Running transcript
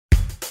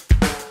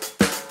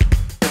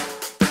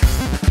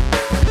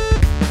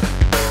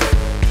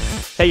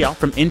Hey, y'all.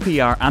 From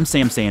NPR, I'm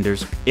Sam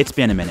Sanders. It's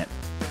been a minute.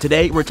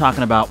 Today, we're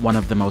talking about one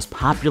of the most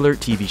popular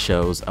TV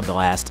shows of the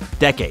last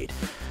decade.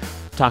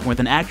 Talking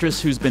with an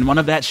actress who's been one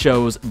of that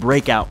show's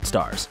breakout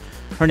stars.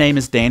 Her name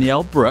is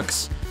Danielle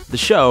Brooks. The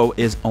show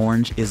is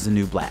Orange is the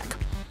New Black.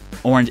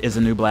 Orange is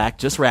the New Black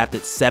just wrapped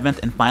its 7th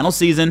and final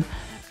season.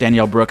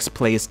 Danielle Brooks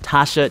plays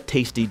Tasha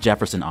Tasty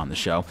Jefferson on the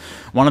show,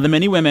 one of the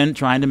many women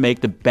trying to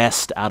make the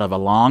best out of a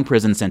long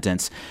prison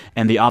sentence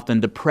and the often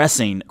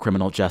depressing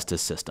criminal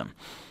justice system.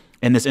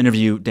 In this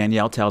interview,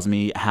 Danielle tells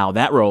me how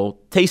that role,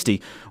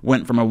 Tasty,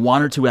 went from a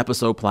 1 or 2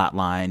 episode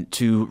plotline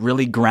to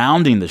really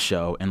grounding the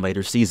show in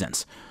later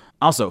seasons.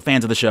 Also,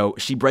 fans of the show,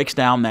 she breaks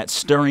down that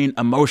stirring,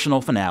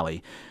 emotional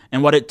finale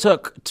and what it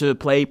took to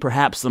play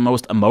perhaps the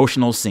most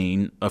emotional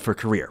scene of her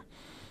career.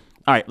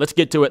 All right, let's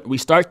get to it. We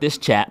start this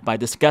chat by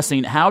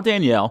discussing how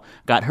Danielle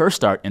got her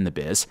start in the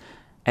biz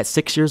at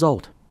 6 years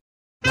old.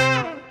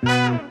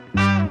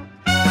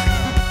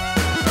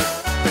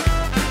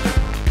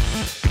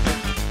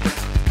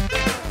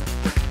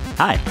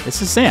 Hi,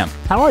 this is Sam.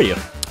 How are you?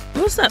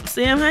 What's up,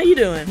 Sam? How you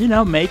doing? You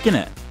know, making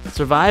it.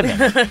 Surviving.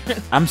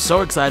 I'm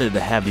so excited to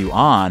have you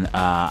on.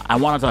 I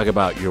want to talk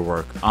about your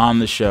work on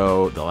the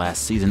show, the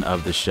last season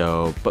of the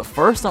show. But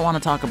first, I want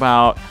to talk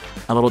about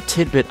a little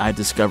tidbit I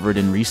discovered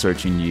in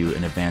researching you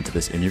in advance of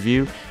this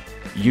interview.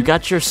 You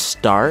got your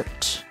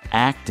start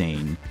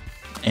acting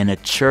in a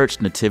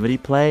church nativity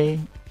play,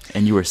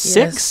 and you were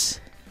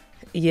 6?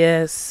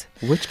 Yes.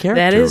 Which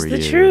character That is were the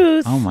you?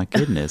 truth. Oh, my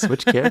goodness.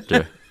 Which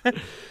character?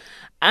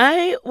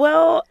 My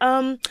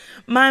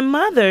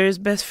mother's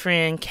best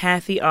friend,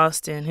 Kathy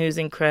Austin, who's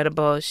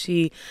incredible.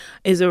 She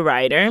is a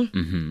writer.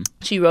 Mm-hmm.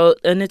 She wrote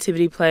a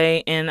nativity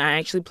play, and I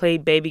actually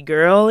played baby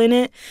girl in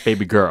it.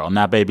 Baby girl,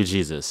 not baby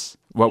Jesus.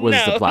 What was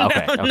the plot?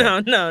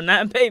 Okay. No,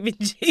 not baby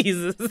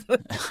Jesus.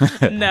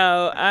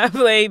 No, I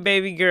played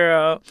baby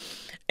girl,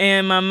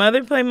 and my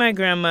mother played my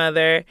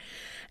grandmother.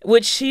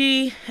 Which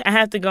I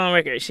have to go on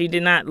record, she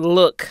did not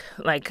look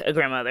like a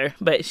grandmother,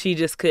 but she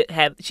just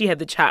she had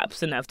the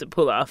chops enough to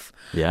pull off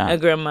a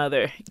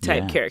grandmother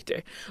type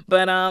character.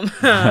 But,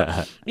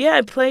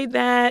 I played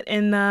that,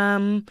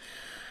 and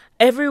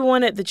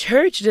everyone at the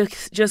church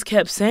just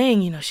kept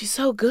saying, she's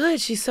so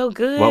good, she's so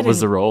good. What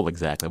was the role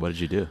exactly? What did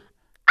you do?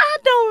 I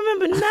don't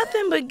remember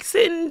nothing but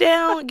sitting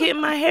down,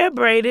 getting my hair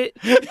braided,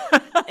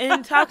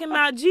 and talking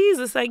about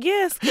Jesus, I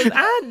guess, because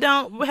I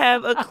don't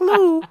have a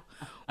clue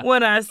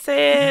what I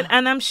said,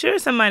 and I'm sure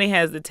somebody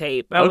has the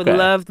tape. I would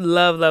love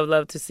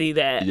to see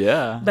that.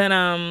 Yeah. But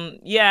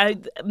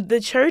the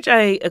church,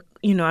 I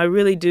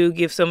really do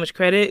give so much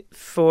credit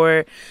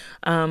for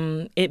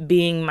it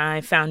being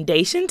my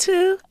foundation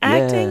to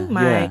acting,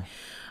 my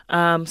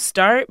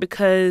start,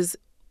 because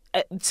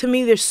to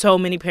me, there's so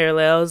many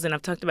parallels, and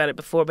I've talked about it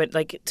before, but,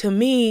 to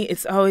me,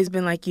 it's always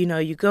been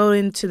you go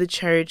into the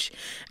church,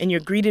 and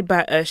you're greeted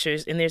by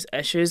ushers, and there's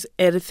ushers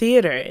at a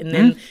theater, and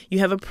then you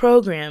have a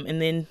program,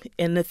 and then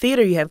in the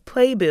theater, you have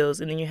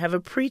playbills, and then you have a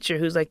preacher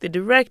who's, the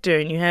director,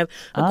 and you have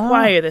a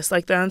choir that's,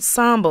 the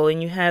ensemble,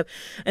 and you have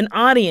an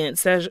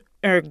audience that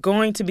are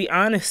going to be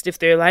honest if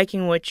they're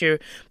liking what you're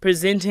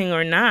presenting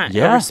or not,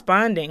 or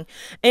responding.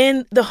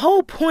 And the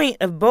whole point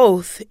of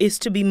both is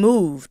to be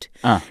moved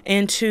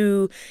and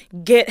to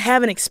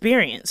have an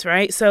experience,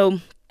 right? So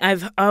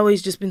I've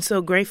always just been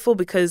so grateful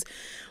because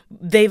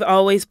they've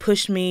always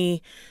pushed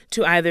me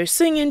to either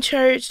sing in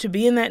church, to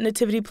be in that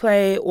nativity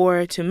play,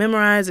 or to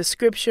memorize a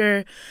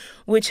scripture,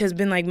 which has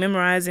been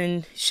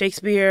memorizing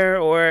Shakespeare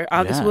or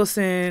August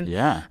Wilson.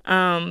 Yeah.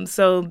 That's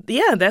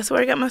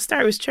where I got my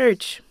start, was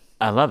church.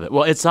 I love it.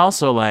 Well, it's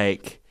also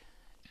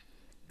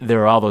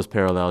there are all those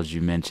parallels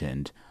you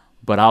mentioned,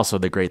 but also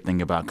the great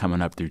thing about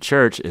coming up through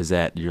church is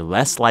that you're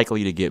less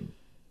likely to get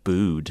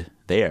booed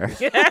there.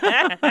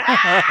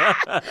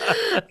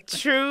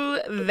 True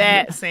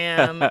that,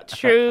 Sam.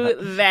 True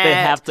that. They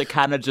have to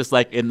kind of just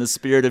in the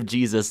spirit of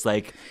Jesus,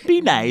 be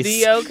nice.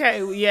 Be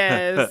okay.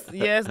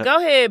 Yes. Go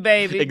ahead,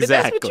 baby. Exactly. But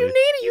that's what you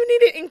needed. You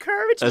needed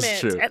encouragement That's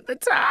true. at the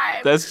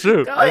time. That's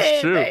true. Go That's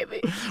ahead, true.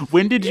 baby.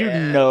 When did you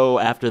know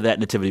after that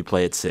nativity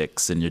play at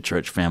 6 and your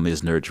church family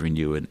is nurturing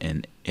you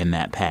in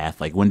that path?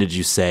 When did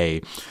you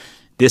say,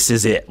 this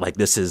is it?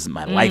 This is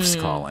my life's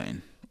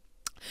calling?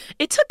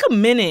 It took a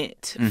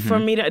minute for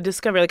me to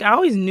discover. I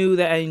always knew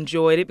that I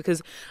enjoyed it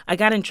because I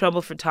got in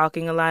trouble for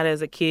talking a lot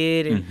as a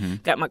kid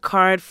and got my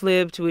card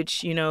flipped,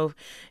 which,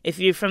 if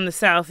you're from the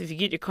South, if you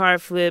get your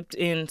card flipped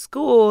in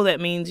school, that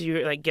means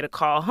you get a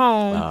call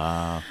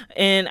home.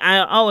 And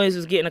I always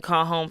was getting a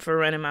call home for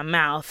running my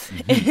mouth.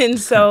 And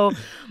so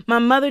my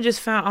mother just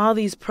found all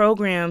these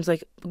programs. I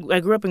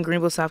grew up in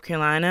Greenville, South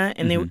Carolina,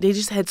 and they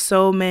just had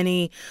so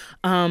many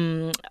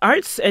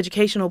arts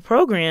educational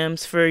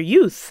programs for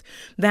youth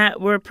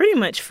that were pretty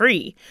much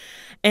free.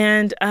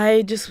 And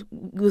I just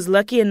was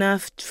lucky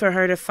enough for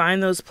her to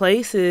find those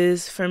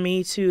places for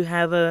me to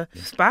have a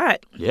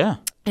spot. Yeah.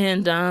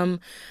 And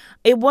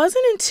it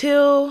wasn't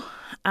until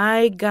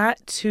I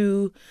got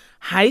to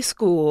high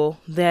school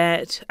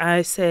that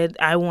I said,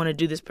 I want to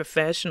do this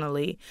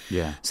professionally.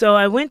 Yeah. So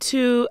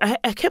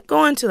I kept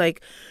going to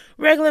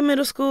regular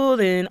middle school,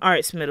 then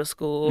arts middle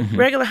school,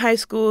 regular high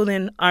school,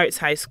 then arts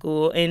high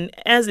school. And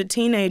as a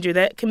teenager,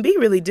 that can be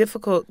really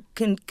difficult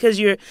because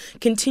you're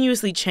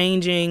continuously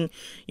changing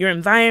your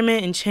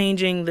environment and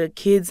changing the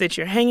kids that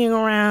you're hanging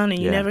around,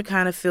 and you never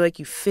kind of feel like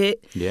you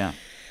fit. Yeah.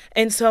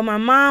 And so my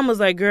mom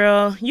was like,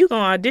 girl, you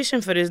gonna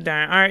audition for this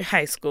darn art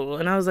high school.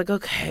 And I was like,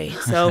 okay.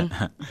 So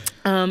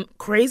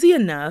crazy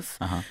enough,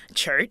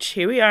 church,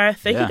 here we are.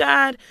 Thank you,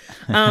 God.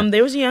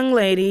 There was a young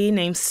lady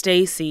named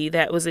Stacy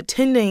that was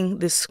attending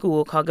this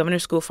school called Governor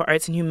School for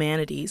Arts and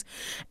Humanities.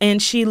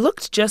 And she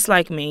looked just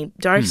like me,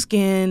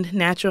 dark-skinned,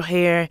 natural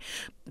hair,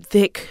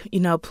 thick,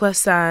 plus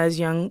size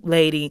young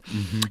lady.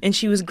 And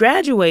she was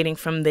graduating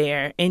from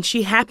there, and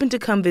she happened to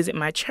come visit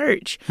my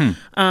church.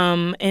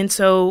 And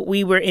so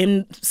we were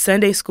in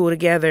Sunday school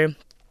together.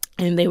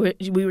 And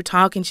we were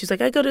talking. She's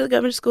like, I go to the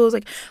governor's school. I was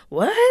like,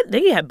 what?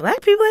 They have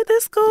black people at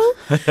this school?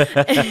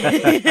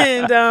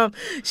 And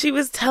she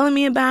was telling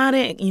me about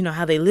it,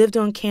 how they lived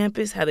on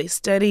campus, how they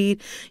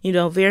studied,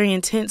 very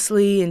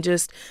intensely, and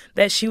just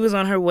that she was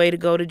on her way to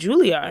go to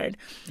Juilliard.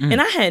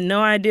 And I had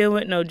no idea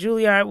what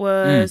Juilliard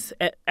was.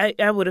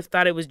 I would have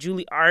thought it was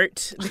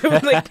Juilliard. There were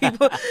like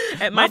people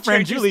at my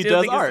friend church Julie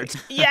does art.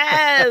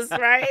 Yes,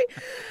 right?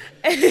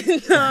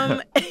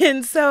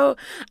 And so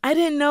I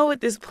didn't know what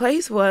this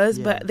place was,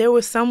 but there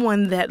was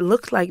someone that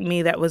looked like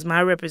me that was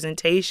my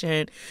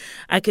representation.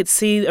 I could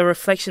see a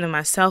reflection of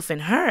myself in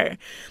her.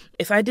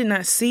 If I did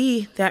not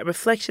see that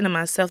reflection of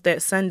myself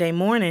that Sunday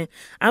morning,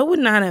 I would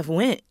not have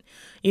went,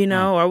 or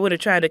I would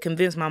have tried to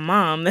convince my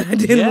mom that I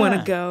didn't want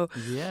to go.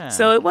 Yeah.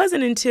 So it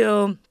wasn't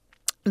until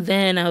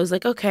then I was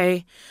like,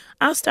 okay,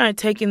 I'll start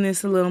taking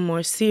this a little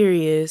more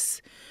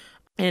serious.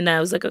 And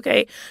I was like,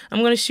 okay, I'm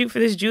going to shoot for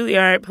this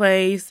Juilliard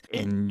place.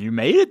 And you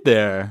made it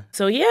there.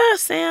 So, yeah,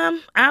 Sam,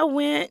 I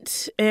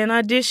went and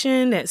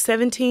auditioned at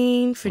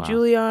 17 for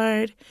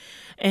Juilliard.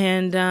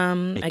 And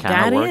I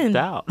got in. It worked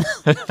out.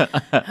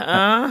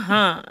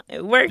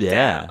 It worked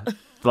out.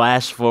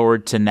 Flash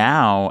forward to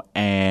now,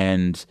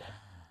 and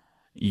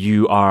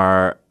you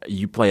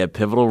play a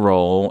pivotal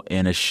role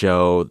in a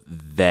show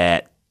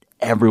that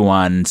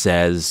everyone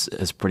says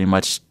has pretty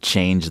much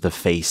changed the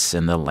face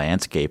and the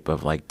landscape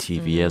of like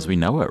TV as we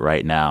know it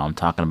right now. I'm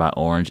talking about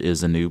Orange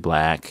is the New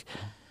Black,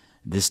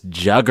 this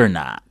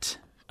juggernaut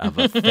of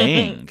a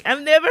thing.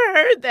 I've never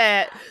heard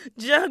that.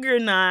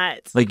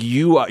 Juggernaut. Like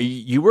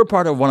you were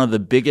part of one of the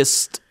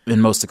biggest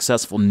and most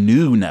successful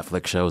new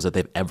Netflix shows that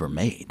they've ever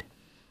made.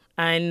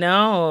 I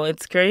know.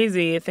 It's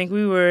crazy. I think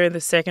we were the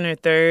second or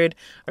third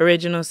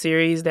original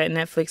series that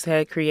Netflix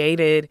had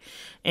created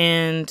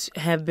and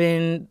have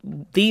been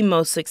the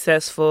most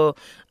successful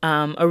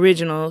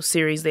original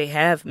series they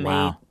have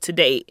made to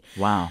date.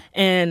 Wow.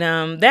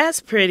 And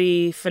that's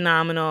pretty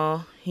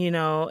phenomenal,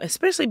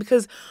 especially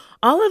because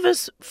all of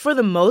us, for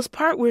the most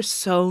part, we're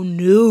so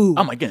new.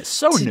 Oh, my goodness,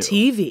 so new. To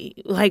TV.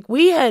 Like,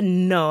 we had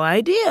no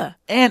idea.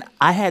 And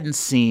I hadn't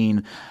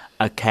seen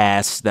a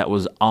cast that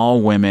was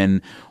all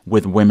women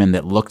with women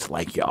that looked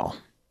like y'all.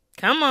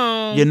 Come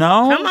on.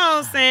 Come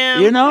on,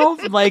 Sam.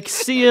 Like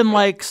seeing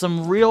like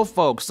some real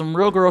folks, some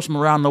real girls from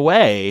around the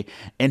way,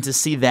 and to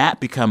see that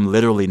become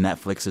literally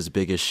Netflix's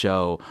biggest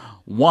show.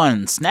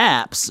 One,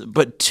 snaps,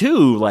 but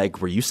two, like,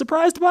 were you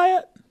surprised by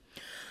it?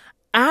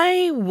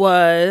 I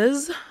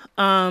was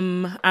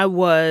on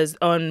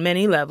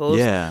many levels.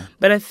 Yeah.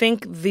 But I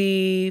think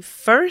the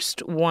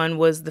first one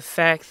was the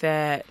fact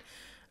that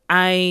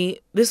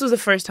this was the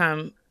first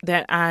time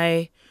that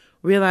I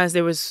realized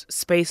there was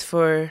space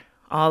for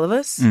all of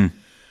us.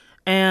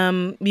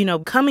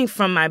 Coming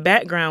from my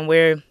background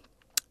where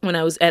when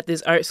I was at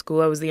this art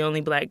school, I was the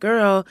only black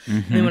girl.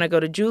 And then when I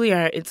go to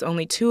Juilliard, it's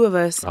only two of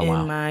us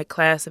in my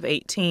class of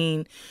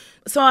 18.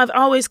 So I've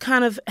always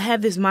kind of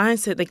had this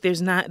mindset, like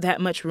there's not that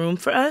much room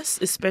for us,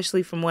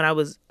 especially from what I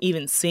was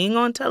even seeing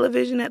on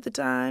television at the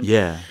time.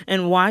 Yeah.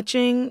 And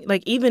watching,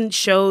 like even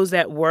shows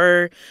that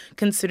were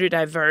considered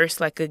diverse,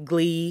 like a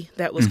Glee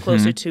that was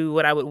closer to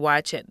what I would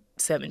watch at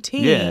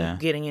 17,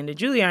 getting into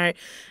Juilliard,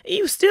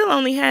 you still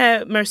only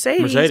had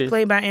Mercedes.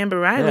 Played by Amber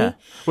Riley. Yeah.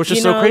 Which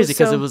is so crazy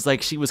because it was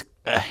like she was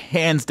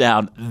hands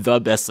down the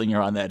best singer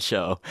on that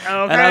show. Okay.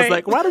 And I was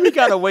like, why do we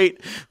got to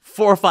wait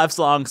 4 or 5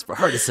 songs for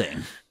her to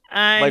sing?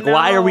 I know.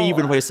 Why are we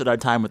even wasting our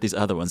time with these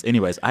other ones?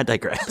 Anyways, I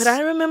digress. But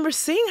I remember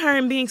seeing her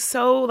and being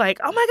so like,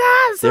 oh my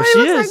God, there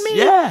somebody she looks is. like me.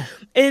 Yeah.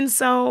 And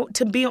so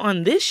to be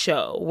on this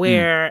show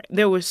where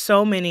there were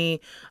so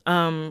many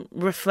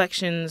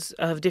reflections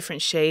of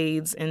different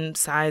shades and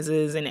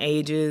sizes and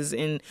ages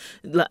and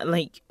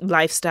like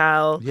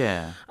lifestyle,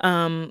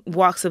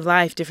 walks of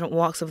life, different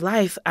walks of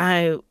life,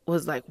 I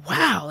was like,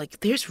 wow, like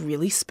there's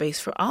really space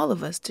for all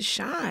of us to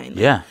shine.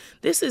 Yeah.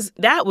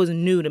 That was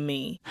new to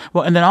me.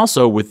 Well, and then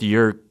also with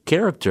your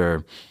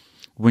character,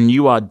 when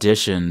you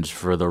auditioned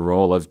for the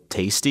role of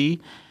Tasty,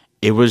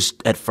 it was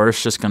at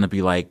first just going to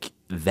be like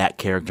that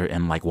character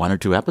in like 1 or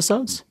 2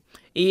 episodes?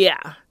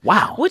 Yeah.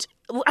 Wow. Which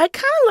I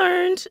kind of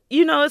learned,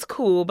 it's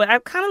cool, but I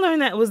kind of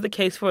learned that was the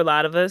case for a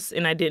lot of us,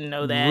 and I didn't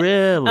know that.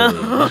 Really?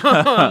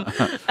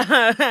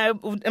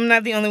 I'm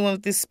not the only one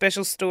with this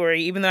special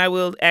story, even though I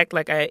will act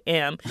like I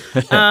am.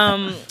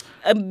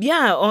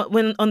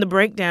 When on the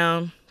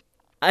breakdown,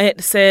 I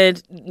had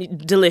said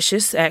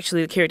Delicious.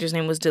 Actually, the character's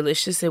name was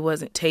Delicious. It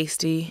wasn't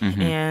Tasty.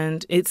 Mm-hmm.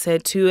 And it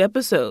said 2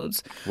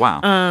 episodes. Wow.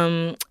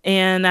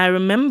 And I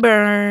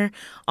remember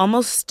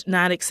almost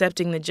not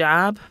accepting the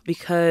job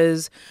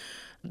because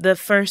the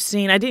first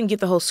scene, I didn't get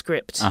the whole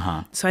script.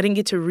 So I didn't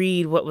get to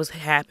read what was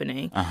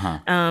happening.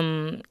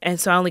 And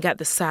so I only got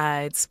the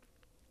sides,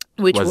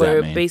 which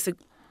were basic.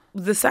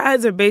 The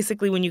sides are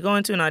basically when you go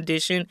into an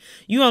audition,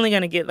 you're only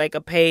going to get like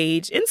a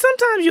page. And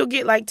sometimes you'll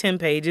get like 10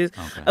 pages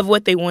of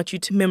what they want you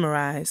to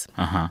memorize.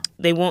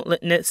 They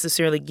won't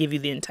necessarily give you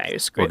the entire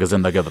script. Well, because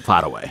then they'll give the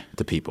plot away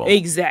to people.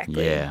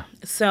 Exactly. Yeah.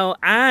 So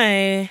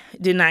I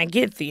did not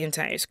get the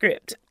entire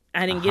script.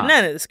 I didn't get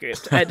none of the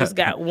script. I just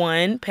got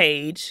 1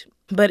 page.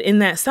 But in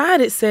that side,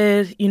 it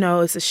said,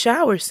 it's a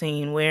shower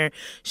scene where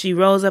she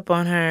rolls up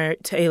on her,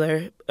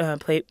 Taylor,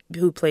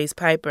 who plays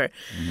Piper,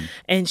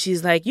 and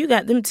she's like, you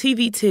got them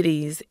TV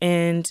titties.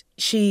 And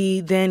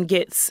she then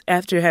gets,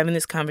 after having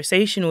this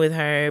conversation with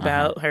her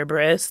about her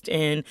breast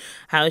and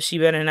how she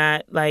better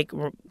not,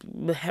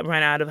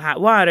 run out of hot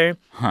water,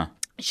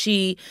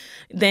 she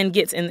then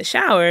gets in the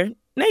shower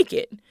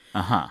naked.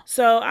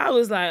 So I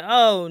was like,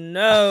 oh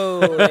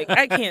no,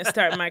 I can't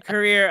start my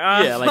career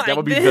off. Yeah, that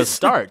would be the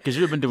start because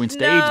you've been doing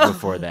stage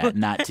before that,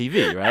 not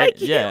TV, right?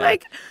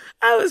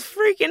 I was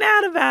freaking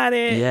out about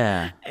it.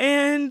 Yeah.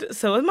 And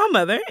so was my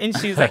mother, and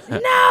she was like,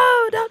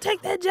 no, don't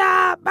take that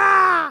job.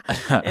 Bah.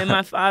 And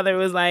my father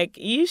was like,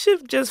 you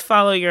should just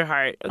follow your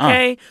heart,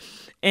 okay?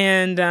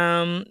 And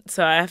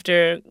so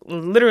after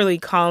literally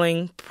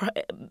calling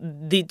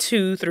the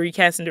 2-3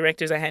 casting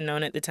directors I had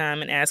known at the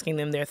time and asking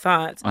them their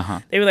thoughts,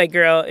 they were like,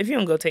 girl, if you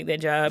don't go take that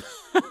job.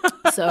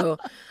 So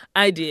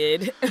I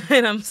did.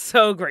 And I'm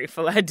so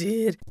grateful I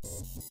did.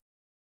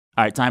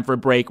 All right, time for a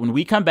break. When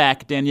we come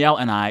back, Danielle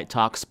and I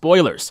talk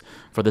spoilers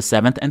for the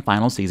 7th and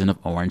final season of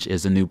Orange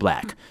is the New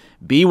Black.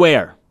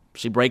 Beware.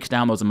 She breaks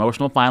down those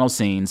emotional final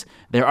scenes.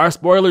 There are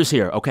spoilers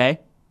here,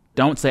 okay?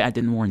 Don't say I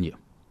didn't warn you.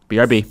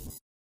 BRB.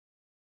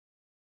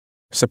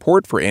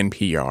 Support for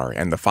NPR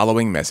and the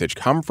following message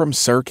come from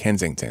Sir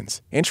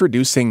Kensington's,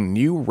 introducing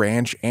new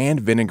ranch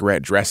and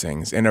vinaigrette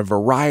dressings in a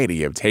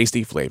variety of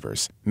tasty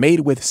flavors,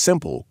 made with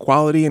simple,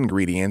 quality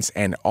ingredients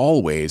and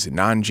always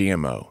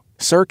non-GMO.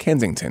 Sir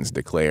Kensington's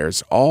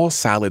declares all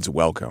salads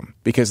welcome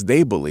because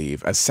they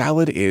believe a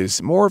salad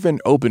is more of an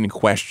open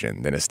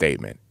question than a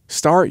statement.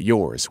 Start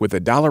yours with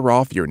 $1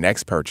 off your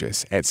next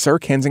purchase at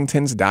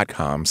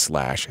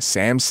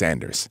sirkensingtons.com/Sam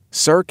Sanders.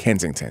 Sir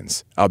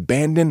Kensington's.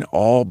 Abandon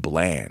all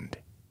bland.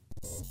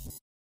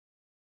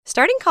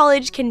 Starting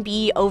college can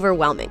be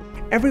overwhelming.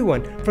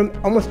 Everyone from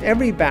almost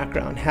every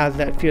background has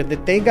that fear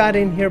that they got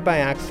in here by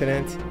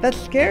accident. That's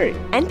scary.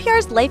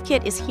 NPR's Life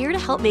Kit is here to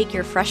help make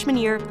your freshman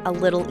year a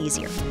little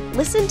easier.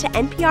 Listen to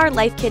NPR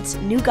Life Kit's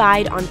new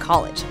guide on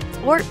college,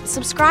 or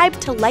subscribe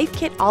to Life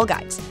Kit All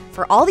Guides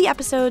for all the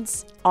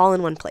episodes all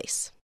in one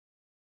place.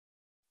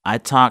 I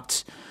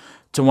talked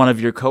to one of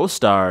your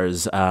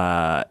co-stars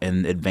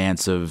in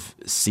advance of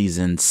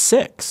season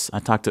 6. I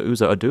talked to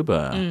Uzo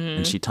Aduba,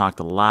 and she talked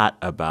a lot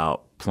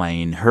about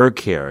playing her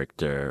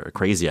character,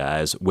 Crazy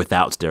Eyes,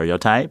 without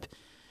stereotype.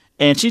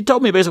 And she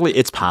told me basically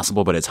it's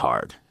possible, but it's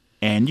hard.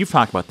 And you've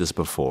talked about this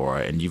before,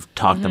 and you've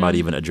talked about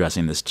even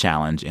addressing this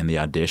challenge in the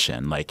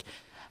audition.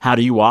 How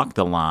do you walk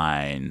the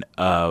line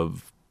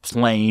of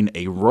playing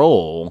a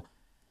role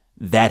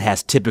that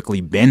has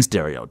typically been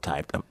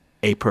stereotyped,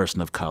 a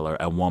person of color,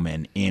 a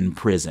woman in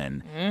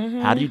prison?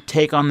 How do you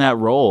take on that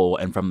role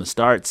and from the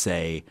start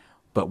say,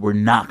 but we're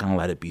not going to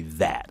let it be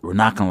that. We're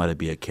not going to let it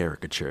be a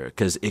caricature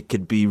because it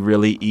could be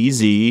really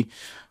easy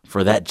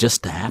for that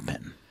just to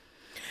happen.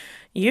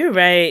 You're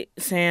right,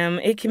 Sam.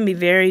 It can be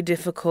very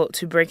difficult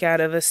to break out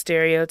of a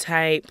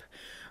stereotype,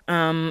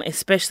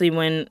 especially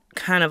when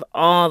kind of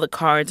all the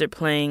cards are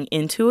playing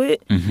into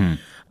it.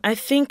 I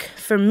think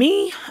for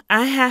me,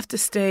 I have to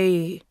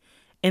stay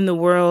in the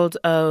world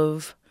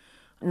of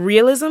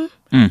realism.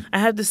 I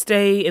have to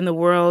stay in the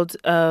world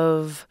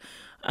of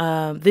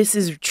this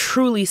is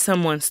truly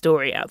someone's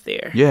story out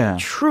there. Yeah.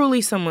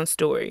 Truly someone's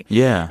story.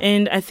 Yeah.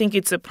 And I think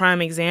it's a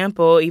prime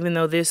example, even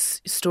though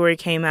this story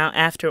came out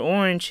after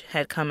Orange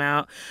had come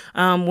out,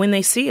 when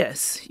they see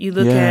us. You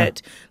look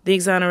at the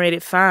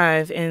Exonerated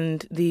Five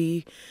and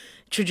the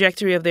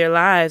trajectory of their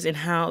lives and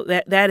how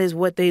that is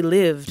what they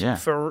lived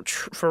for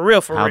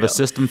real. How the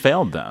system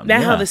failed them.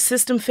 How the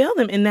system failed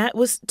them. And that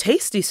was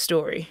Tasty's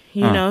story.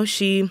 You know,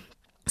 she,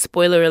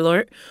 spoiler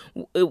alert,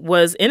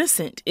 is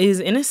innocent,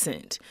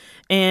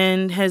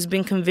 and has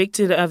been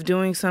convicted of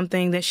doing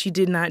something that she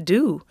did not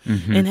do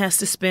and has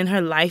to spend her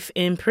life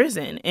in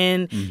prison.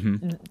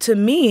 And to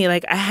me,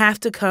 I have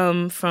to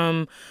come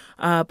from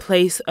a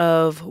place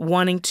of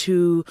wanting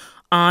to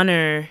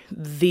honor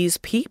these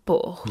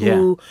people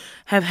who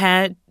have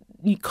had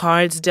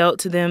cards dealt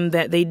to them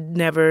that they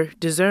never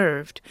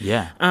deserved.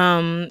 Yeah.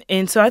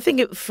 And so I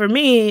think for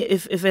me,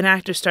 if an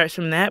actor starts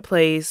from that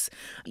place,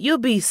 you'll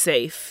be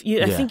safe.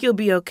 I think you'll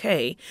be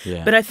okay.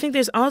 Yeah. But I think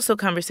there's also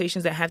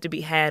conversations that have to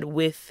be had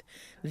with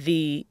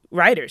the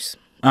writers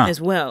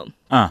as well,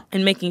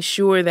 and making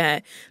sure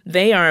that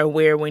they are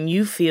aware when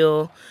you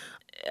feel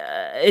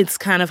it's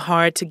kind of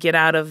hard to get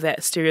out of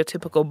that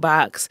stereotypical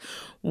box,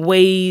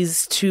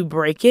 ways to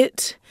break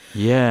it.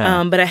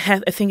 Yeah. But I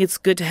think it's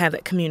good to have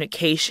that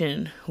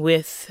communication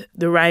with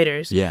the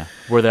writers. Yeah.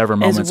 Were there ever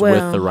moments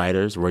with the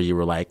writers where you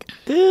were like,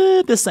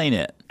 this ain't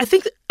it? I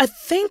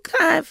think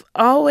I've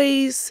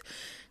always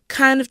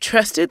kind of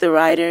trusted the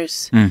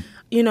writers.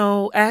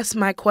 Asked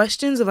my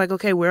questions of like,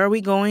 okay, where are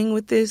we going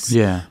with this?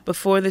 Yeah.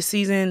 Before the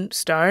season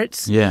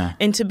starts. Yeah.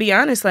 And to be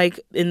honest, like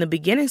in the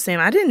beginning,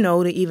 Sam, I didn't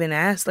know to even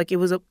ask. Like it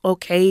was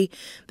okay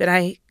that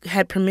I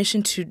had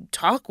permission to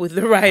talk with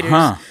the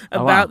writers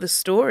about the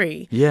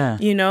story. Yeah.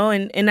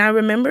 And I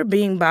remember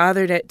being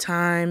bothered at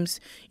times,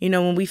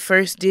 when we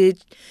first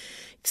did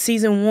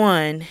season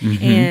 1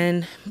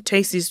 and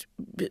Tasty's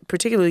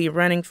particularly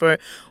running for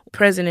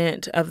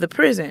president of the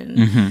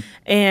prison,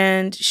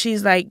 and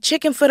she's like,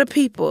 chicken for the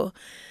people,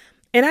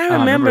 and I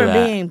remember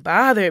being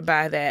bothered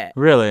by that.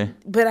 Really?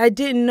 But I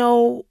didn't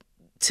know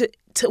to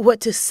what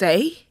to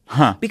say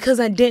because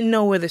I didn't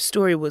know where the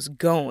story was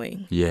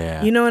going.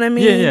 Yeah. You know what I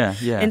mean? Yeah.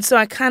 And so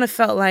I kind of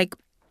felt like,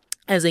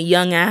 as a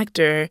young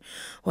actor,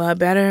 well, I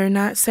better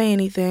not say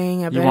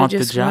anything. I better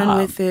just run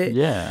with it.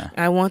 Yeah.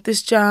 I want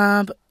this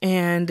job,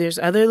 and there's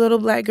other little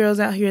Black girls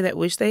out here that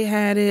wish they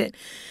had it,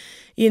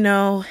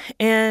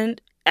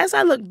 And as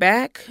I look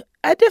back,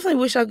 I definitely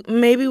wish I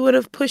maybe would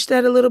have pushed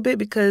that a little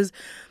bit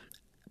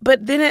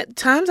but then at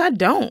times I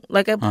don't.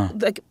 Like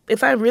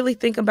if I really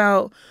think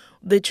about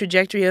the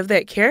trajectory of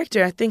that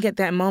character, I think at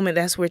that moment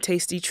that's where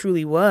Tasty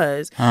truly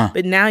was.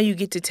 But now you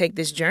get to take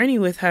this journey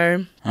with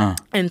her,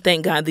 and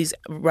thank God these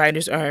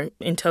writers are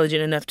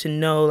intelligent enough to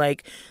know,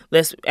 like,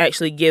 let's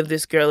actually give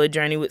this girl a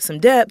journey with some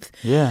depth.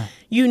 Yeah.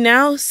 You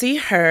now see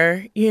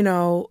her,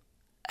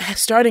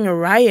 starting a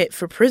riot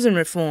for prison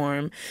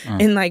reform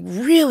and like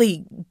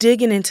really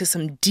digging into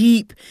some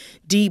deep,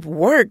 deep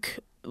work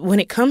when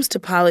it comes to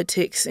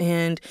politics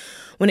and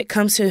when it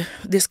comes to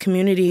this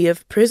community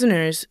of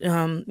prisoners,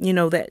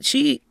 that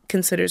she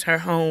considers her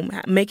home,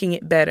 making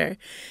it better.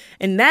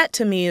 And that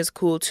to me is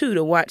cool too,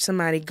 to watch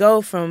somebody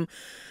go from,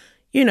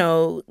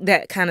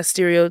 that kind of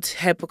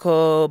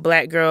stereotypical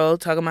Black girl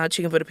talking about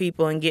chicken for the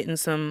people and getting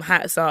some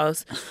hot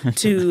sauce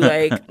to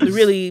like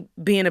really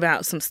being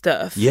about some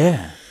stuff.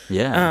 Yeah.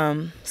 Yeah.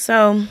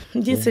 So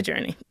it's a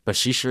journey. But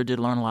she sure did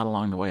learn a lot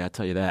along the way, I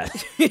tell you that.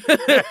 she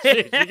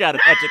got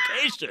an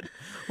education.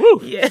 Woo.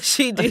 Yeah,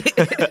 she did.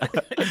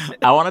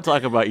 I want to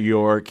talk about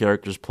your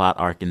character's plot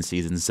arc in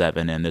season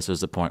 7, and this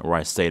is the point where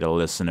I say to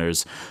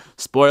listeners,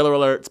 spoiler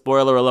alert,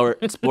 spoiler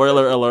alert,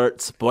 spoiler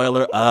alert,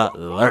 spoiler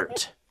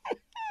alert.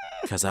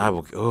 Because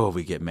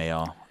we get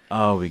mail.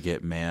 Oh, we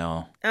get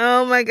mail.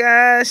 Oh, my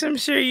gosh. I'm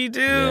sure you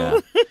do. Yeah.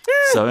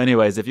 So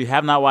anyways, if you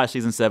have not watched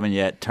season 7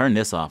 yet, turn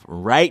this off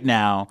right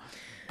now.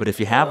 But if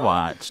you have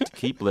watched,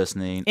 keep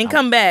listening. And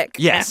come back.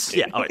 Yes.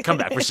 Yeah. All right, come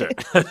back for sure.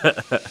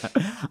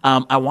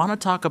 I want to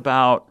talk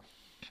about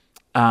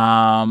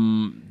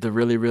the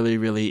really, really,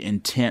 really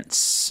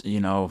intense,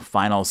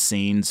 final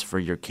scenes for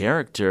your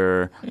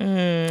character.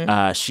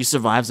 She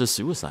survives a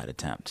suicide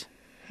attempt.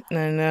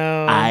 I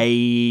know.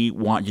 I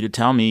want you to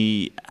tell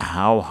me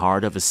how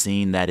hard of a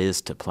scene that is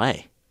to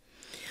play.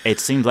 It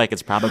seems like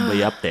it's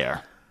probably up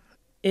there.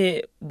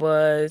 It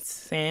was,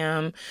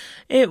 Sam.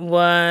 It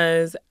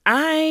was.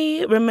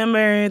 I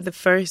remember the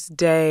first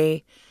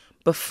day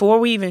before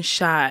we even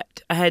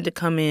shot, I had to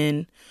come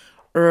in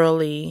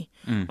early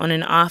on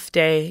an off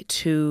day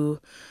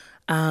to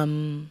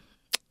go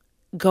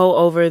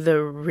over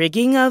the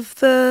rigging of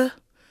the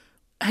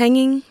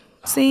hanging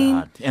scene.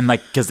 God. And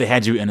because they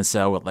had you in a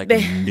cell with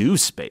a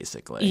noose,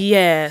 basically.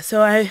 Yeah.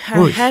 So I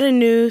had a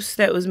noose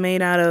that was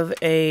made out of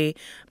a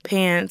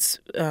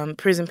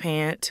prison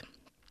pant.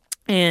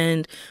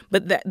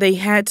 But they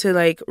had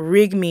to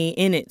rig me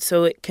in it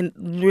so it can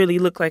really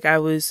look like I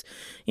was,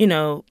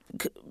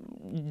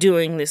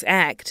 doing this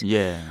act.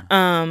 Yeah.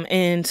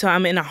 And so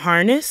I'm in a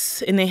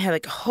harness, and they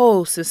had a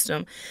whole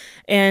system,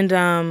 and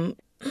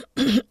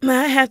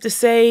I have to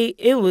say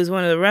it was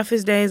one of the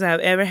roughest days I've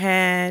ever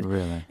had.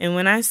 Really. And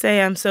when I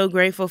say I'm so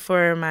grateful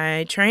for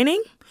my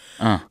training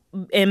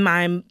and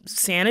my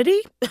sanity,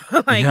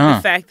 the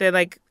fact that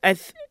I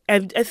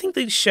think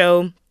the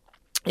show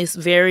is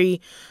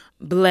very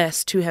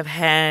blessed to have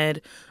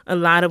had a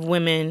lot of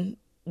women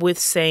with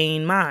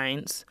sane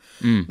minds,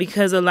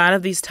 because a lot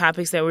of these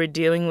topics that we're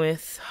dealing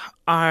with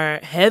are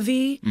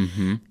heavy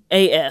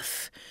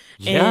AF.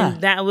 Yeah.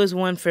 And that was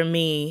one for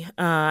me.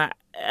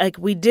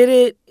 We did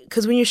it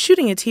because when you're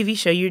shooting a TV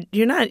show,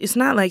 you're not. It's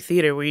not like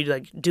theater where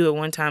you do it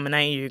one time a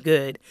night and you're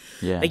good.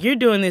 Yeah. You're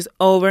doing this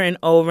over and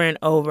over and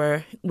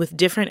over with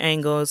different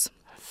angles.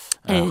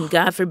 And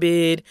God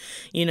forbid,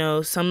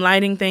 some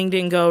lighting thing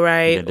didn't go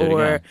right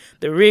or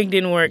the rig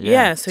didn't work.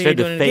 Yeah, so you're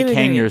doing it again. Fake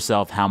hang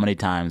yourself how many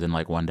times in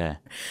like one day?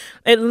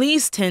 At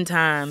least 10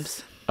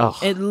 times. Oh.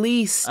 At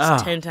least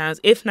 10 times,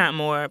 if not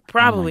more,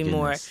 probably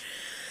more.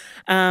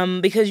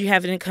 Because you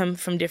have it come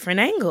from different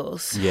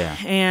angles. Yeah.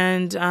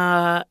 And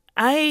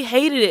I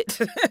hated it.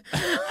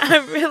 I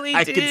really did.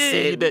 I could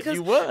see that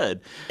you would.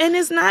 And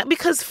it's not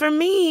because for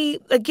me,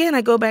 again,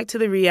 I go back to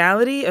the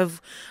reality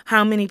of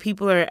how many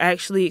people are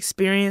actually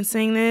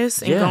experiencing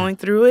this and going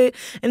through it.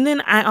 And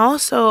then I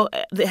also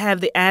have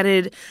the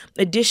added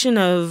addition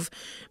of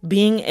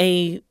being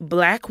a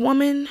Black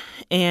woman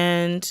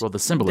and the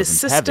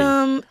symbolism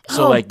system. Heavy.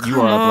 So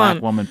you are a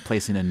Black woman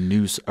placing a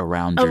noose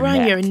around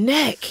your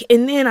neck.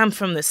 And then I'm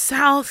from the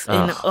South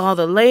and all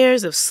the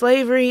layers of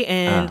slavery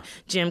and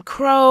Jim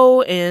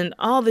Crow and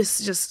all this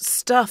just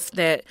stuff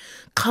that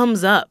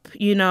comes up,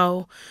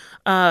 people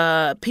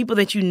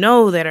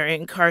that are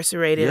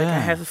incarcerated. Yeah. Like I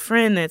have a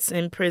friend that's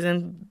in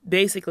prison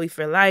basically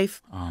for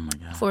life. Oh my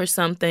God. For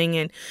something,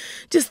 and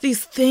just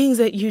these things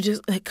that you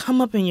just come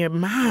up in your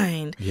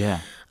mind. Yeah.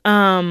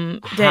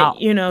 That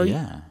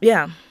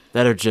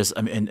that are just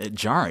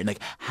jarring. Like,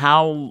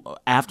 how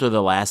after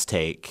the last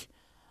take,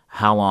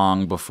 how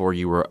long before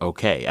you were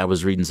okay? I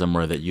was reading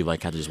somewhere that you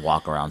had to just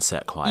walk around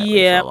set quietly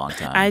for a long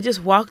time. I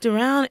just walked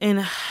around and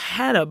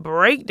had a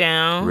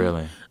breakdown.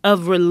 Really?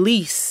 Of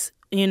release,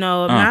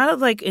 not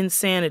of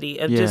insanity,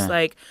 of just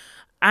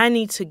I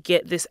need to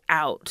get this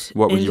out.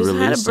 What were you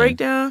releasing? Had a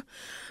breakdown.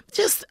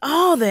 Just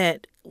all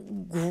that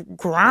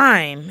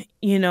grime,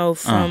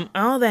 from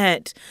all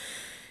that.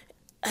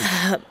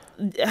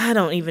 I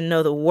don't even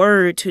know the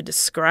word to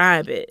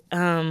describe it.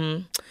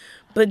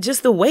 But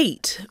just the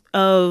weight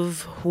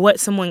of what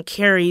someone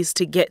carries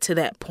to get to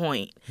that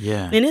point.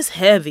 Yeah. And it's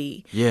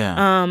heavy.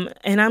 Yeah.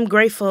 And I'm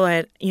grateful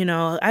at,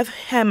 I've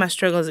had my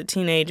struggles as a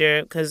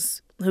teenager,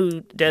 because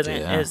who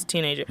doesn't as a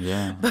teenager?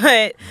 Yeah.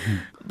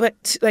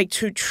 But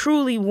to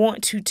truly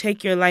want to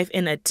take your life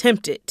and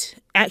attempt it,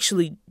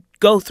 actually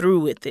go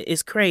through with it,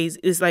 is crazy.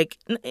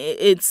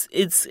 It's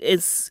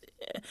it's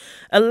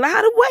a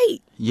lot of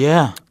weight.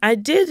 Yeah. I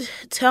did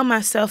tell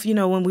myself,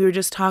 when we were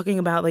just talking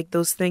about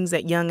those things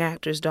that young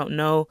actors don't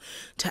know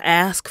to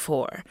ask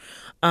for,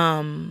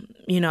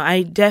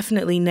 I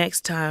definitely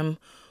next time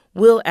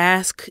will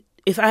ask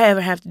if I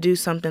ever have to do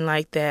something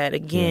like that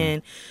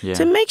again,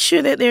 to make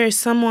sure that there is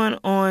someone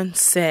on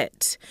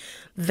set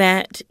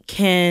that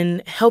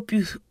can help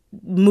you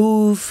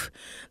move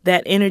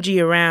that energy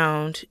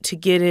around to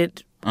get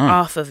it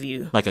off of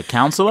you. Like a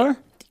counselor?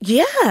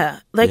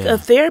 Yeah, a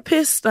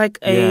therapist,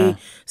 a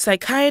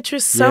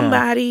psychiatrist,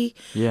 somebody.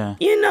 Yeah.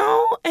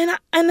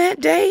 And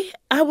that day,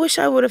 I wish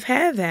I would have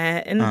had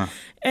that. And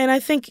I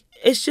think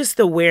it's just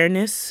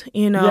awareness,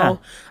 Yeah.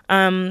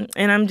 And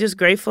I'm just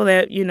grateful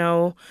that,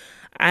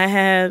 I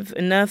have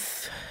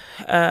enough,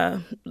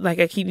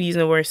 I keep using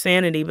the word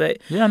sanity, but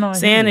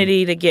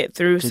sanity to get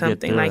through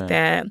something like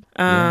that.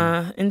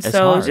 And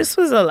so it just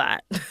was a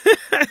lot.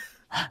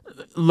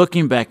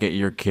 Looking back at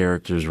your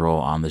character's role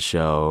on the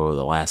show,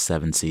 the last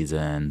 7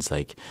 seasons,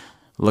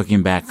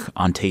 looking back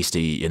on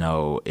Taystee,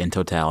 in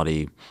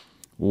totality,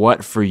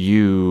 what for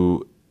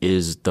you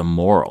is the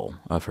moral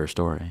of her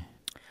story?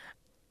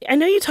 I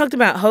know you talked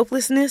about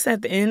hopelessness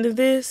at the end of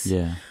this.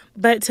 Yeah.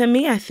 But to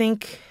me, I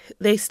think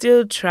they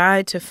still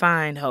tried to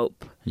find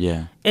hope.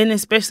 Yeah. And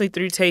especially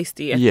through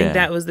Taystee. I think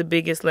that was the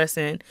biggest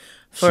lesson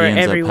for everyone. She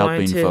ends everyone up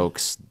helping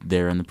folks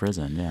there in the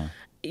prison, yeah.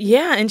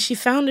 Yeah, and she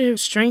found her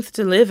strength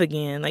to live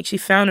again. She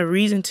found a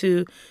reason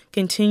to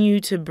continue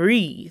to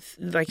breathe.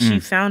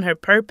 She found her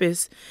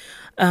purpose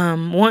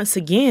once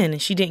again,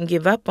 and she didn't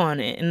give up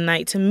on it.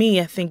 And to me,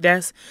 I think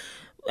that's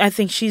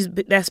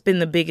been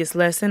the biggest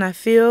lesson, I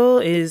feel,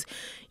 is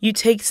you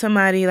take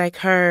somebody like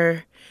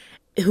her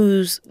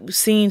who's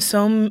seen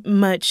so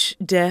much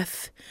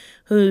death,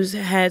 who's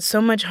had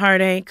so much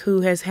heartache,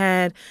 who has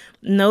had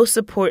no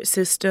support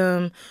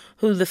system,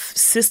 who the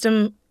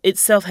system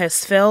itself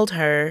has failed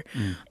her,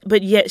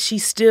 but yet she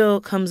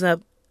still comes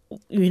up,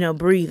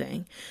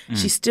 breathing.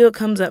 She still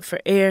comes up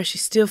for air. She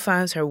still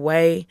finds her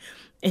way.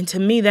 And to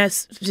me,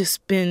 that's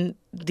just been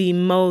the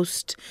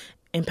most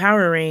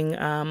empowering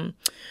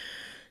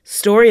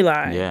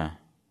storyline. Yeah.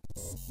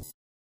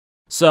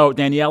 So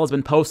Danielle has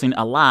been posting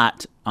a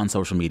lot on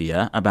social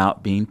media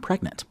about being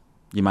pregnant.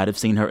 You might have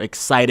seen her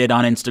excited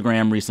on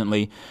Instagram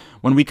recently.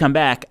 When we come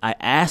back, I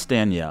asked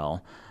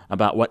Danielle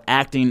about what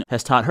acting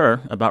has taught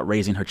her about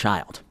raising her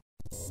child.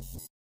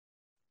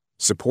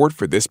 Support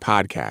for this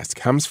podcast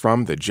comes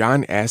from the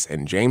John S.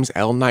 and James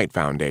L. Knight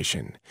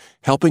Foundation,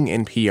 helping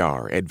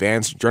NPR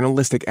advance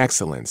journalistic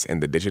excellence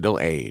in the digital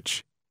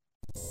age.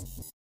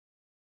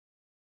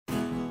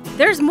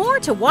 There's more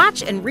to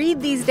watch and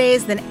read these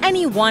days than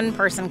any one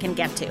person can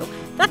get to.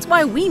 That's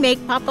why we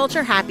make Pop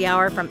Culture Happy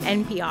Hour from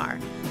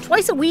NPR.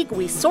 Twice a week,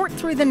 we sort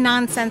through the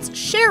nonsense,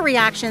 share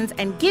reactions,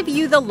 and give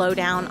you the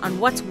lowdown on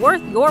what's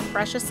worth your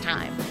precious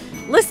time.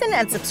 Listen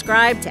and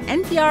subscribe to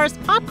NPR's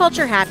Pop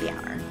Culture Happy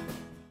Hour.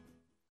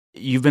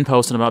 You've been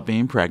posting about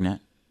being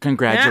pregnant.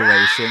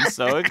 Congratulations.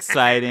 So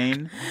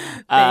exciting.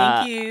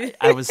 Thank you.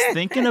 I was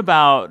thinking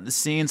about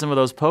seeing some of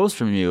those posts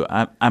from you.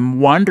 I'm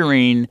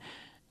wondering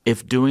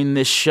if doing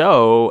this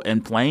show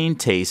and playing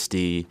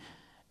Taystee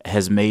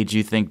has made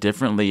you think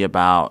differently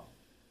about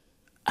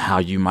how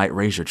you might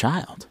raise your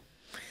child.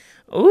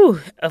 Ooh,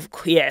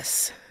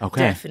 yes.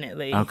 Okay.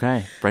 Definitely.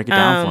 Okay. Break it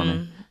down for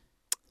me.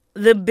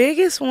 The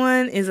biggest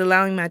one is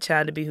allowing my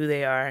child to be who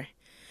they are.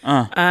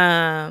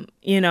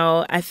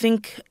 I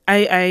think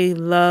I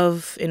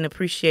love and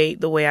appreciate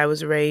the way I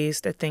was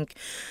raised. I think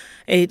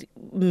it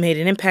made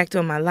an impact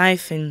on my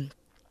life, and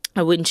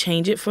I wouldn't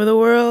change it for the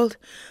world.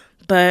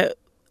 But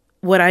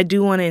what I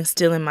do want to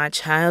instill in my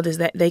child is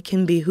that they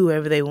can be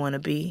whoever they want to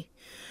be.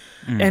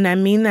 And I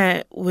mean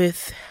that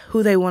with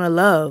who they want to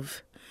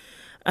love.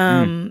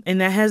 And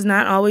that has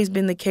not always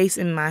been the case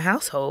in my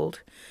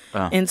household.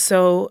 And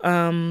so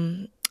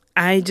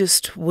I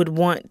just would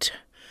want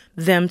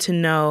them to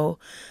know,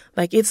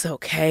 like, it's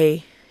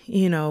okay.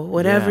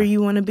 Whatever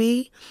you want to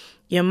be,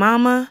 your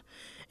mama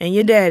and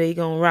your daddy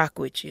going to rock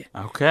with you.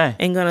 Okay.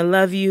 And going to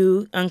love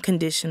you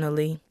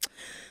unconditionally.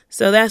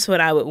 So that's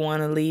what I would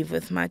want to leave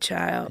with my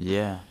child.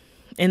 Yeah.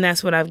 And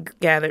that's what I've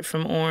gathered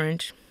from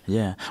Orange.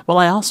 Yeah. Well,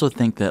 I also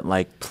think that,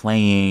 like,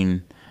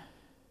 playing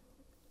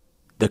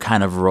the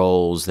kind of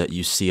roles that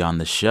you see on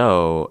the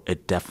show,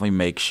 it definitely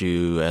makes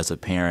you, as a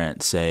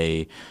parent,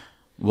 say,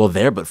 well,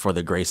 there but for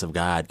the grace of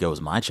God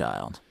goes my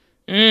child.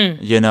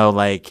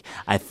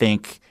 I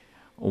think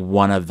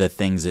one of the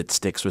things that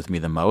sticks with me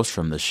the most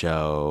from the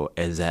show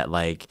is that,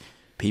 like,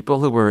 people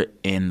who were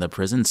in the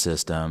prison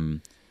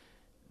system,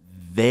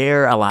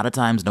 they're a lot of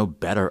times no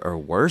better or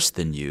worse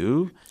than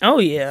you. Oh,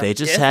 yeah. They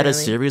just had a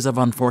series of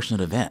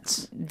unfortunate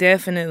events.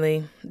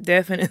 Definitely.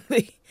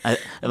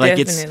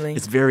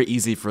 It's very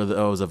easy for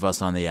those of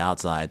us on the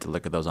outside to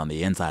look at those on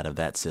the inside of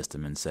that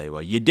system and say,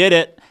 well, you did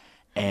it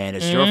and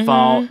it's your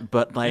fault.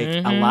 But, like,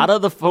 a lot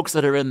of the folks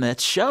that are in that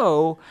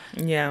show,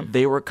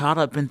 they were caught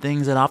up in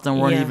things that often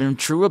weren't even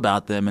true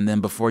about them. And then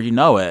before you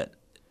know it,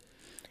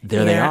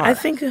 there they are. I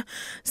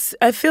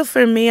feel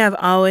for me, I've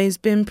always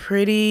been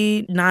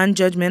pretty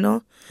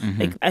non-judgmental.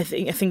 Like, I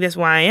think that's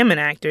why I am an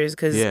actor, is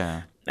because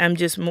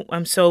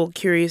I'm so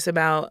curious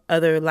about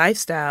other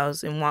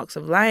lifestyles and walks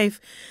of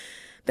life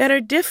that are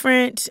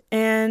different,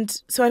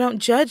 and so I don't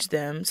judge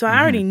them. So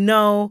I already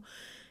know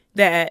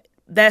that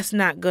that's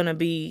not gonna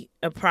be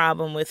a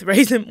problem with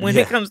raising when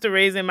it comes to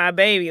raising my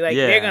baby. Like,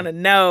 they're gonna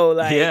know.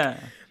 Like,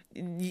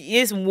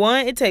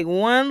 it take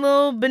one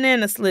little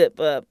banana slip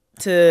up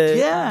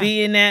to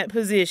be in that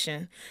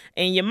position.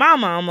 And your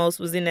mama almost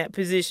was in that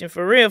position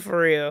for real.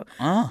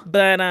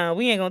 But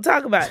we ain't gonna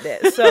talk about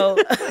that. So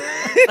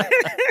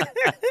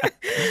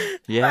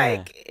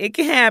like, it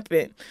can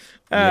happen.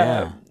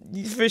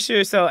 For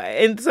sure. So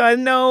I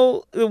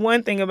know the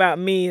one thing about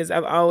me is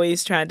I've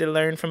always tried to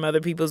learn from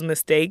other people's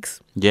mistakes.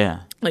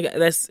 Yeah.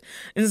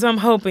 And so I'm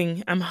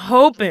hoping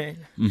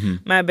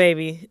my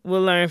baby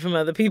will learn from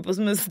other people's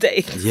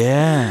mistakes.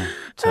 Yeah.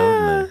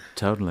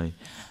 Totally.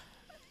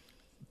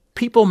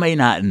 People may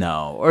not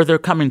know, or they're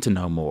coming to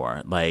know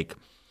more. Like,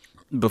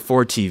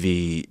 before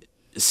TV,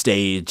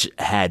 stage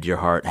had your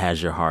heart,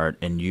 has your heart,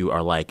 and you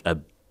are like a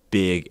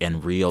big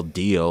and real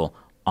deal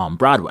on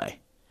Broadway.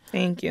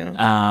 Thank you.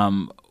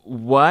 And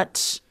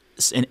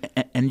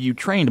you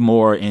trained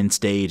more in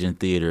stage and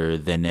theater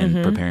than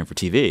in preparing for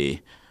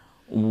TV.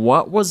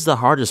 What was the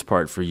hardest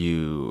part for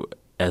you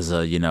as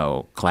a,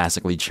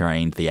 classically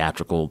trained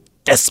theatrical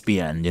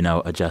thespian,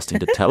 adjusting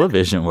to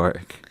television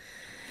work?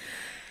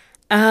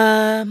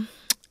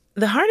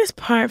 The hardest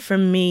part for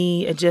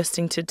me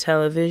adjusting to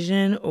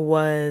television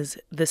was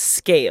the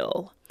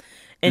scale.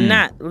 And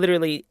not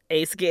literally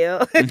a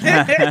scale, because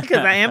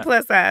I am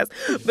plus size.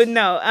 But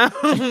no,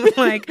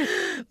 like,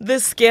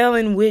 the scale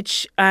in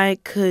which I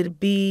could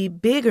be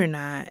big or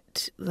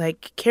not,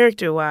 like,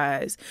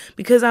 character-wise.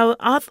 Because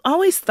I've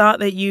always thought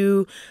that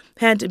you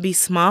had to be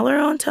smaller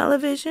on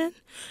television.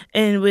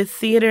 And with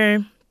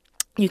theater,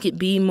 you could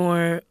be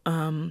more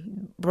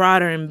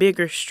broader and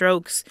bigger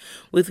strokes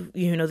with,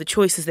 the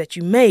choices that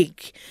you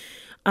make.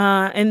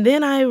 And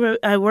then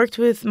I worked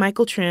with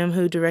Michael Trim,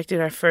 who directed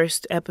our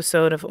first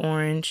episode of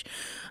Orange.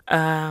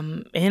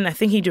 And I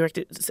think he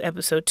directed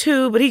episode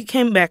 2, but he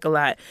came back a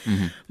lot.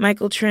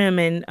 Michael Trim.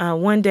 And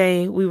one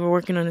day we were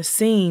working on a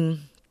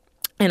scene,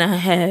 and I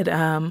had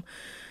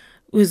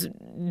was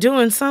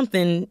doing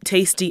something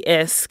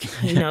Taystee-esque,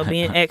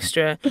 being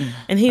extra.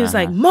 And he was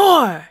like,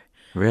 more.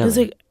 Really? I was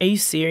like, are you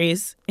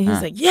serious? And he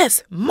was like,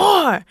 yes,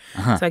 more.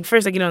 So, like,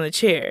 first I get on the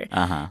chair.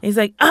 And he's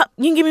like, you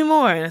can give me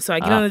more. And so I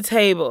get on the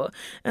table.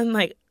 And I'm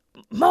like,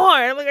 more.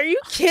 And I'm like, are you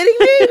kidding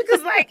me?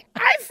 Because, like,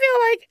 I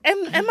feel like,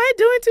 am I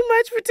doing too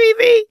much for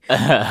TV?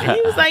 And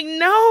he was like,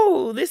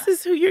 no, this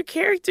is who your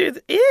character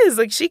is.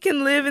 Like, she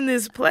can live in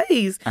this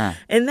place.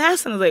 And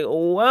that's when I was like,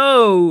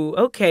 whoa,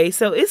 okay.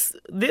 So it's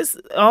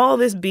all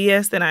this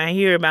BS that I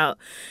hear about,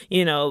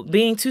 you know,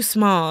 being too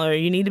small or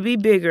you need to be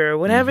bigger or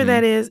whatever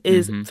that is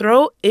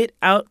throw it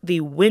out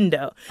the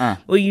window.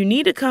 Where you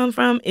need to come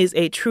from is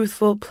a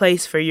truthful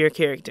place for your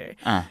character.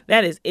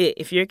 That is it.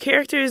 If your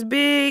character is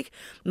big,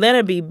 let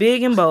her be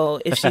big and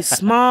bold. If she's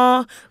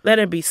small, let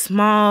her be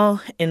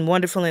small and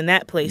wonderful in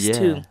that place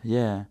too.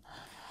 Yeah.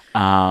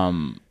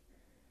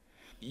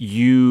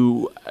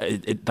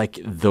 Like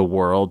the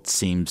world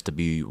seems to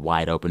be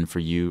wide open for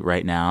you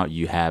right now.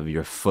 You have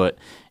your foot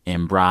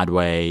in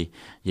Broadway.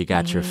 You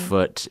got your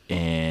foot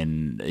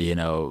in, you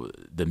know,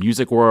 the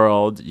music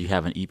world. You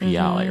have an EP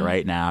out like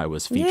right now. It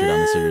was featured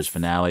on the series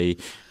finale.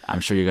 I'm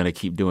sure you're going to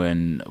keep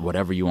doing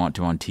whatever you want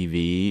to on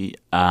TV.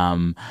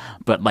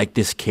 But like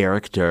this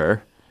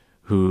character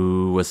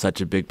who was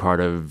such a big part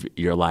of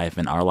your life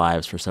and our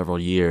lives for several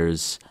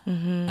years,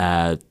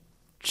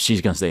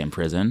 she's going to stay in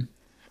prison.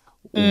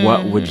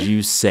 What would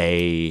you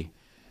say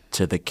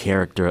to the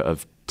character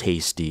of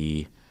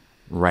Taystee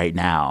right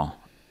now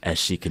as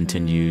she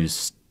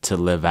continues to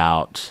live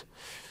out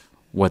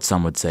what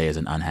some would say is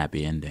an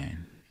unhappy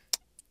ending?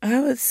 I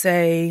would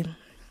say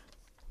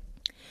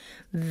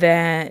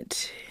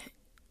that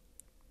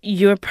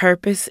your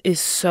purpose is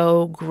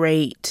so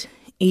great,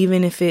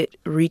 even if it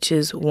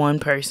reaches one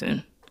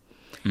person.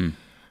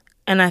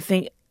 And I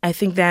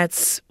think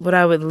that's what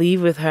I would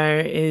leave with her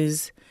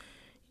is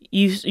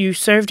you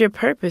served your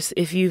purpose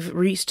if you've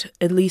reached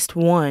at least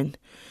one.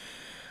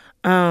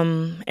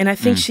 And I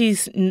think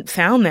she's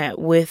found that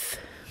with,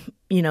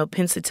 you know,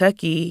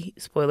 Pennsatucky,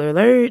 spoiler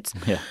alerts,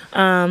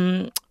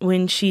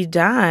 when she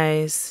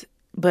dies,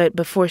 but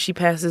before she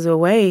passes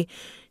away,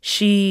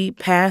 she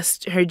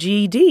passed her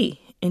GED,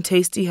 and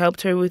Taystee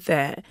helped her with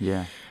that.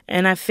 Yeah.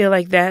 And I feel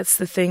like that's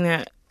the thing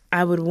that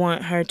I would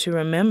want her to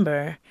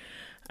remember.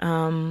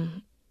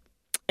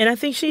 And I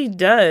think she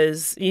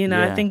does, you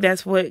know, I think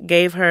that's what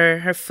gave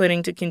her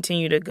footing to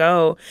continue to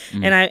go.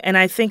 And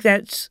I think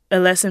that's a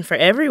lesson for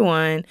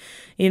everyone.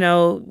 You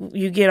know,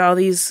 you get all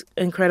these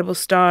incredible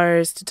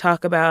stars to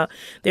talk about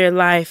their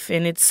life,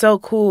 and it's so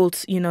cool,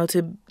 to,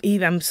 you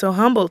know, I'm so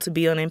humbled to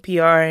be on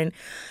NPR and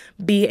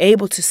be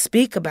able to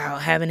speak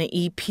about having an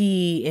EP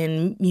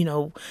and, you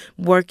know,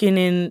 working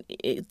in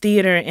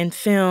theater and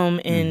film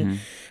and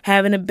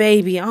having a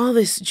baby, all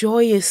this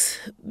joyous,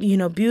 you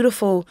know,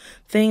 beautiful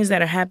things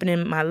that are happening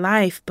in my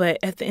life. But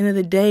at the end of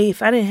the day,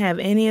 if I didn't have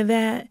any of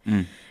that,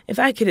 if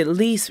I could at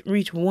least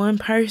reach one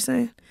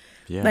person,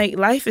 like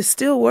life is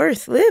still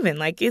worth living.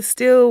 Like it's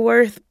still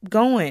worth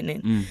going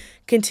and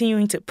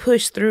continuing to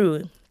push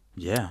through.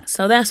 Yeah.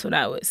 So that's what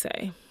I would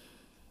say.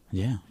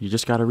 Yeah. You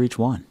just got to reach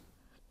one.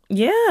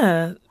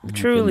 Yeah,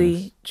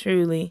 truly,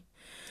 truly.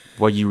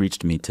 Well, you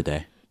reached me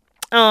today.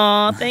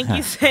 Oh, thank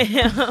you,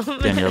 Sam.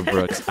 Danielle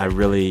Brooks, I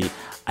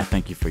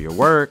thank you for your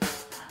work.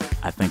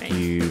 I thank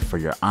you for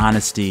your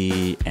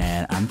honesty.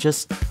 And I'm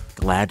just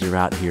glad you're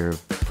out here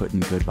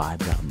putting good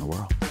vibes out in the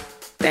world.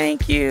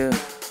 Thank you.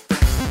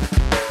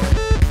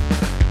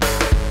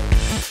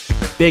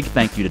 Big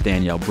thank you to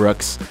Danielle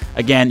Brooks.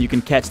 Again, you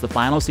can catch the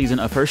final season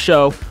of her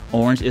show,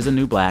 Orange is the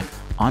New Black,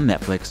 on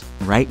Netflix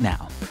right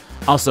now.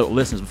 Also,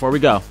 listeners, before we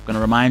go, I'm going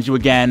to remind you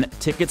again,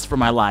 tickets for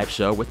my live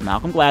show with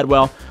Malcolm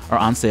Gladwell are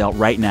on sale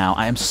right now.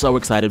 I am so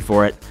excited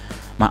for it.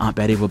 My Aunt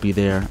Betty will be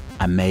there.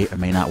 I may or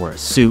may not wear a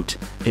suit.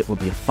 It will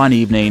be a fun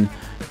evening.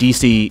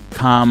 DC,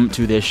 come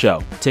to this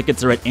show.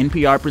 Tickets are at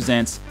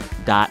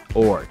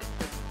nprpresents.org.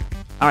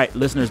 All right,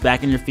 listeners,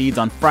 back in your feeds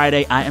on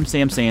Friday. I am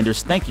Sam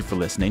Sanders. Thank you for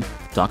listening.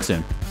 Talk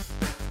soon.